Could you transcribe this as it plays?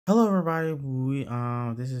Hello everybody,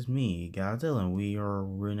 this is me, Godzilla, and we are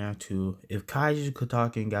reacting to If Kaiju Could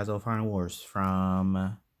Talk in Godzilla Final Wars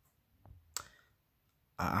from,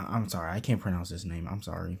 I'm sorry, I can't pronounce his name, I'm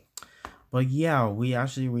sorry. But yeah, we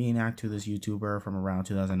actually reenact to this YouTuber from around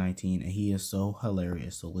 2019, and he is so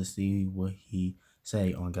hilarious, so let's see what he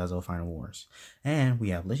say on Godzilla Final Wars. And we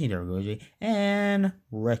have Legendary Goji and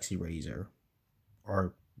Rexy Razor,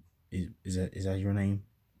 or is that your name?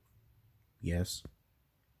 Yes.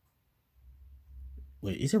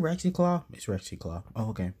 Wait, is it Rexy Claw? It's Rexy Claw. Oh,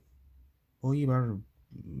 okay. Well, you better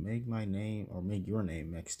make my name or make your name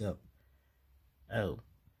mixed up. Oh,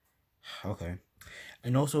 okay.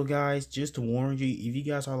 And also, guys, just to warn you, if you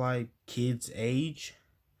guys are like kids' age,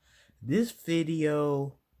 this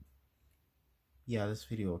video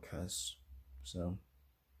will cuss. So,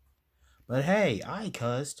 but hey, I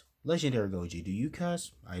cussed. Legendary Goji, do you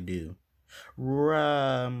cuss? I do.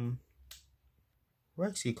 Rexy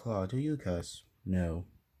Claw, do you cuss? No.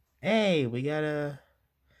 Hey, we got a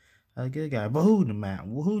good guy. But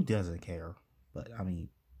who doesn't care? But I mean,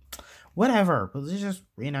 whatever. But let's just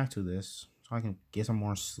reenact to this so I can get some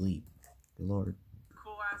more sleep. Good lord.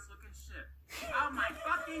 Cool ass looking shit. Oh my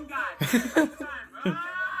fucking god.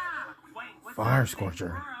 Wait, Fire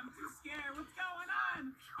Scorcher. I'm too scared. What's going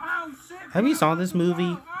on? Oh shit. Have you saw this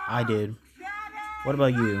movie? I did. What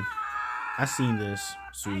about you? I seen this.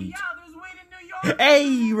 Sweet.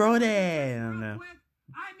 Hey, Rodan!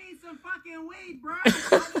 I need some fucking weed, bro. I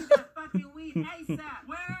need that fucking weed ASAP.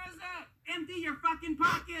 Where is it? Empty your fucking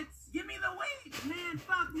pockets. Give me the weed. Man,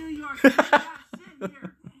 fuck New York. I got shit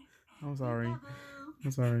here. I'm sorry.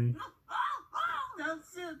 I'm sorry. Don't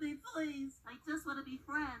shoot me, please. I just want to be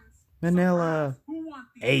friends. Manila.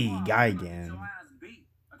 Hey, guy again.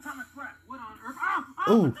 Atomic breath. What on earth?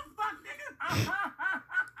 Ooh. What the fuck, nigga?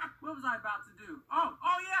 What was I about to do?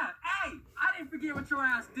 Oh yeah. Hey, I didn't forget what your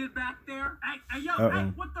ass did back there. Hey, yo,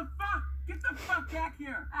 hey, what the fuck? Get the fuck back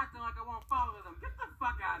here. Acting like I won't follow them. Get the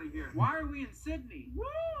fuck out of here. Why are we in Sydney? Woo!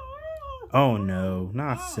 Oh no,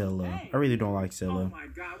 not Scylla. Hey. I really don't like Scylla. Oh my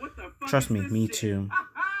god, what the fuck? Trust me, me shit? too. I'm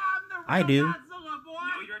the I do. Godzilla, boy.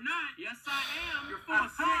 No, you're not. Yes, I am. You're full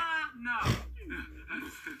of shit. No.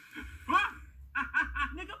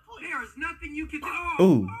 Nigga, there is nothing you can do.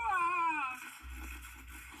 Ooh.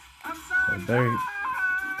 I'm sorry. There.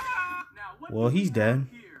 Well, he's dead.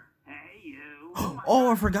 Hey, you.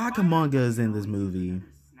 Oh, I forgot Kamanga is in this movie.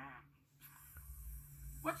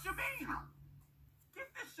 What you mean?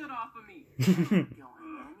 Get this shit off of me. Going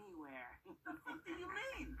anywhere. The fuck do you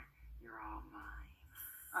mean? You're all mine.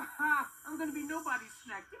 Aha, I'm gonna be nobody's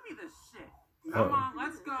snack. Give me this shit. Come on,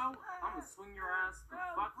 let's go. I'm gonna swing your ass the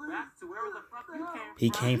fuck back to wherever the fuck you came from. He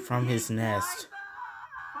came from his nest.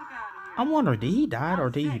 Fuck out of here. I'm wondering, did he die or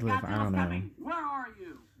did he live? I don't know. Where are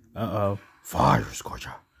you? Uh-oh. Fire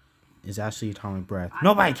Scorcher. It's actually Atomic Breath.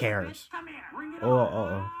 Nobody cares. Come here. Bring it Oh,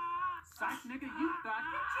 on. Psych, nigga, you thought.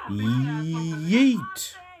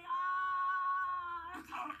 Yeet.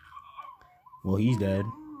 Well, he's dead.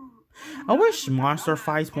 I wish monster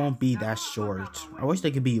fights won't be that short. I wish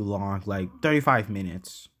they could be long, like 35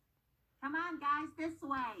 minutes. Come on, guys, this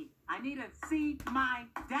way. I need to see my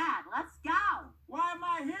dad. Let's go. Why am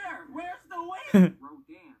I here? Where's the weed?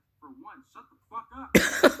 Rodan, for one, shut the fuck up.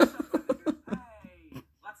 Hey,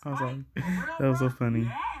 let's I was fight. like, For real, that was so bro? funny.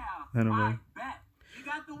 Yeah. Anyway. I bet. You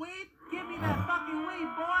got the weed? Give me that fucking weed,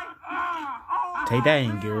 boy. Take that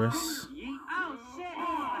in, Gearus. Oh, shit.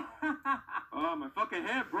 Oh, my fucking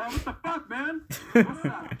head, bro. What the fuck, man? What's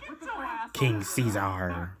up? Get your ass King over Caesar.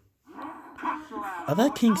 here. Watch your ass. I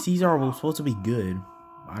thought King Caesar was supposed to be good.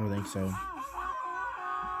 I don't think so.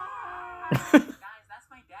 Guys, that's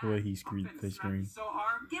my dad. The way he screamed the screen. So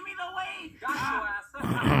hard. Give me the weed. Got your ass. I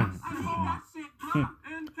need that shit, bro.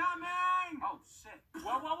 Incoming. Oh, shit.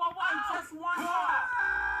 Whoa. Just one shot.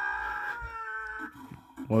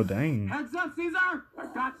 Well, dang. Heads up, Caesar. I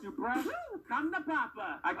got you, bro. Come to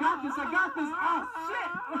Papa. I got this. Oh,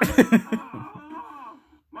 shit.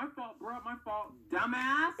 My fault, bro. My fault.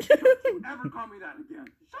 Dumbass. Don't you ever call me that again.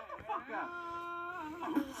 Shut the fuck up.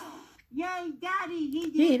 Yay, Daddy, he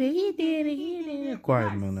did it.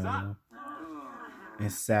 Quiet, Manila.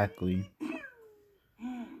 Exactly.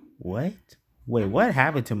 What? Wait, what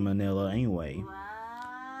happened to Manila anyway?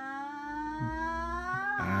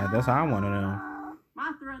 That's how I want to know.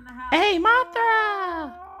 Mothra in the house. Hey,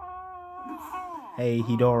 Mothra! Hey,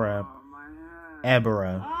 Hedora.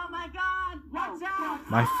 Ebera. Oh my god, watch out.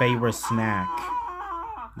 My favorite snack.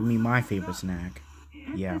 You mean my favorite snack?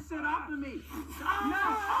 Yeah. Get this shit off of me.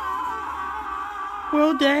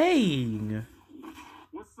 Well, dang.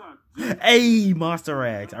 What's up? Hey, Monster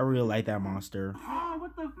X. I really like that monster. Oh,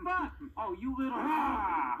 what the fuck? Oh, you little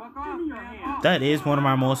fuck That is one of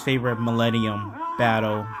my most favorite Millennium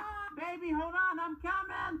battle. Baby, hold on, I'm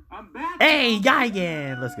coming. I'm back. Hey,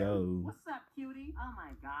 Gigan, let's go. What's up, cutie? Oh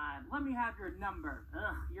my God, let me have your number.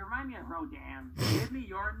 Ugh, you remind me of Rodan. Give me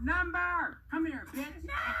your number. Come here, bitch.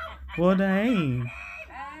 No. Well, dang.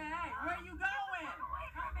 Hey, where you going?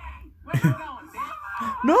 Where you going,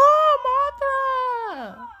 bitch? No,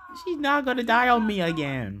 Mothra. She's not gonna die on me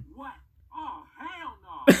again. What? Oh, hell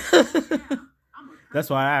no. That's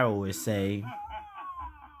what I always say.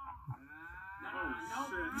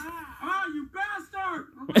 Oh, you bastard!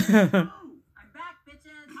 I'm back,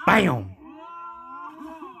 bitches. Bam.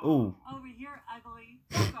 Ooh. Over here, ugly.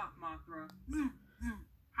 Fuck off, Mothra.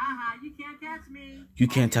 Haha, you can't catch me. You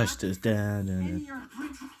can't touch this. Dun, dun, In dun. your...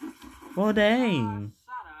 Well, dang.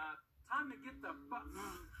 Shut up. Time to get the fuck...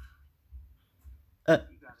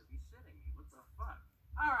 You gotta be shitting me. What the fuck?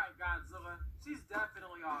 Alright, Godzilla. She's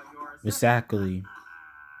definitely all yours. Exactly.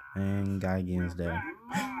 And Gigan's dead.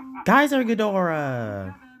 Geyser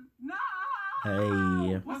Ghidorah. No!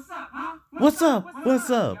 Hey. What's up, huh? What's up? What's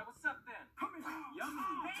up? Yeah, what's up then? Come here.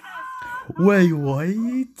 Yummy. Wait,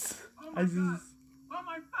 what? Oh my I just... God. Oh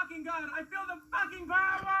my fucking God. I feel the fucking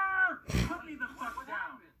power. Put me the fuck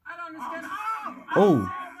down. I don't understand. Oh.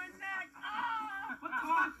 My neck. What the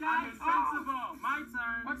fuck, guys? Invincible. My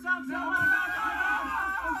turn. Watch out, Joe.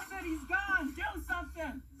 Oh shit, he's gone. Do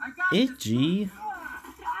something. I got this. Itchy.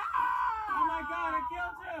 Oh my God, I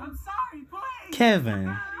killed you. I'm sorry, please.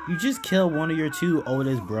 Kevin, you just killed one of your two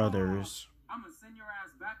oldest brothers. I'm gonna send your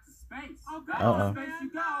ass back to space. Oh God, Uh-oh. space you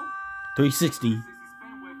go. 360. 60 spin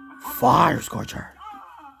with. Fire Scorcher. Oh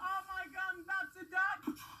my God, I'm about to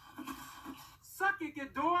die. Suck it,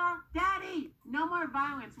 Ghidorah. Daddy, no more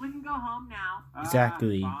violence. We can go home now.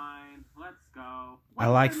 Exactly. Fine, let's go. I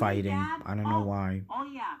Wait like for me, fighting. Dad. I don't know why. Oh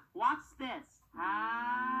yeah, watch this.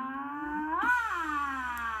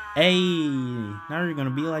 Hey, now you're gonna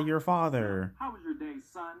be like your father. How was your day,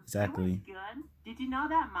 son? Exactly. It was good. Did you know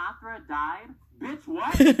that Mothra died? Bitch,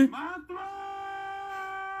 what? Mothra!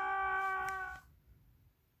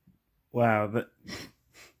 Wow,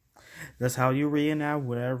 that's how you reenact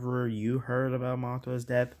whatever you heard about Mothra's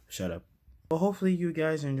death. Shut up. Well, hopefully you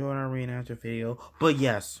guys enjoyed our reenactor video. But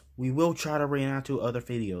yes, we will try to reenact to other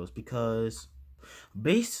videos because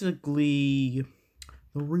basically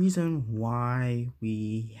the reason why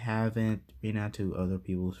we haven't reenacted to other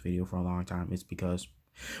people's video for a long time is because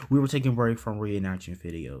we were taking a break from reenaction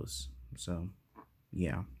videos. So,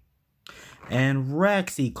 yeah. And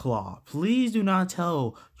Rexy Claw, please do not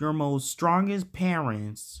tell your most strongest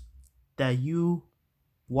parents that you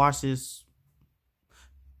watch this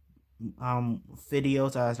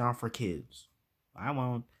videos that is not for kids. I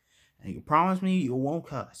won't. And you promise me you won't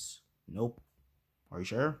cuss. Nope. Are you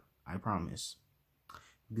sure? I promise.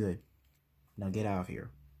 Good. Now get out of here.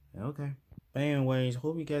 Okay. But anyways,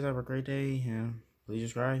 hope you guys have a great day and please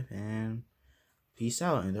subscribe and peace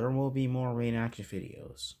out. And there will be more reenaction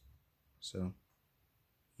videos. So,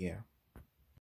 yeah.